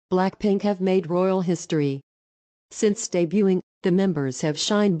Blackpink have made royal history. Since debuting, the members have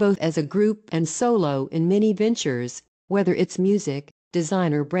shined both as a group and solo in many ventures, whether it's music,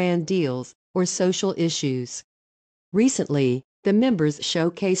 designer brand deals, or social issues. Recently, the members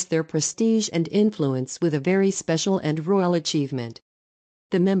showcased their prestige and influence with a very special and royal achievement.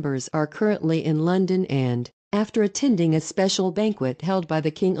 The members are currently in London and, after attending a special banquet held by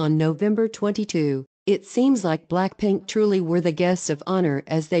the King on November 22, it seems like Blackpink truly were the guests of honor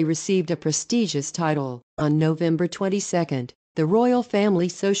as they received a prestigious title. On November 22, the royal family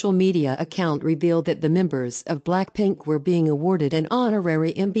social media account revealed that the members of Blackpink were being awarded an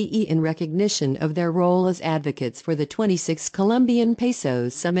honorary MBE in recognition of their role as advocates for the 26 Colombian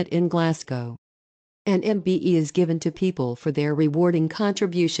pesos summit in Glasgow. An MBE is given to people for their rewarding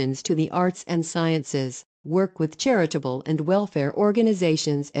contributions to the arts and sciences, work with charitable and welfare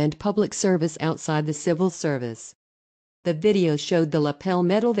organizations and public service outside the civil service. The video showed the lapel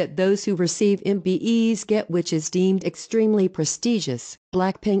medal that those who receive MBEs get, which is deemed extremely prestigious.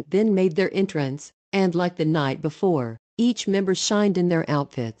 Blackpink then made their entrance, and like the night before, each member shined in their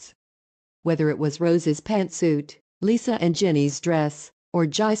outfits. Whether it was Rose's pantsuit, Lisa and Jennie's dress, or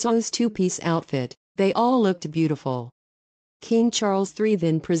Jisoo's two-piece outfit, they all looked beautiful. King Charles III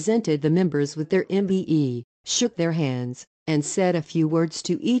then presented the members with their MBE, shook their hands, and said a few words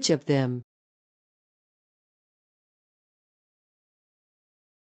to each of them.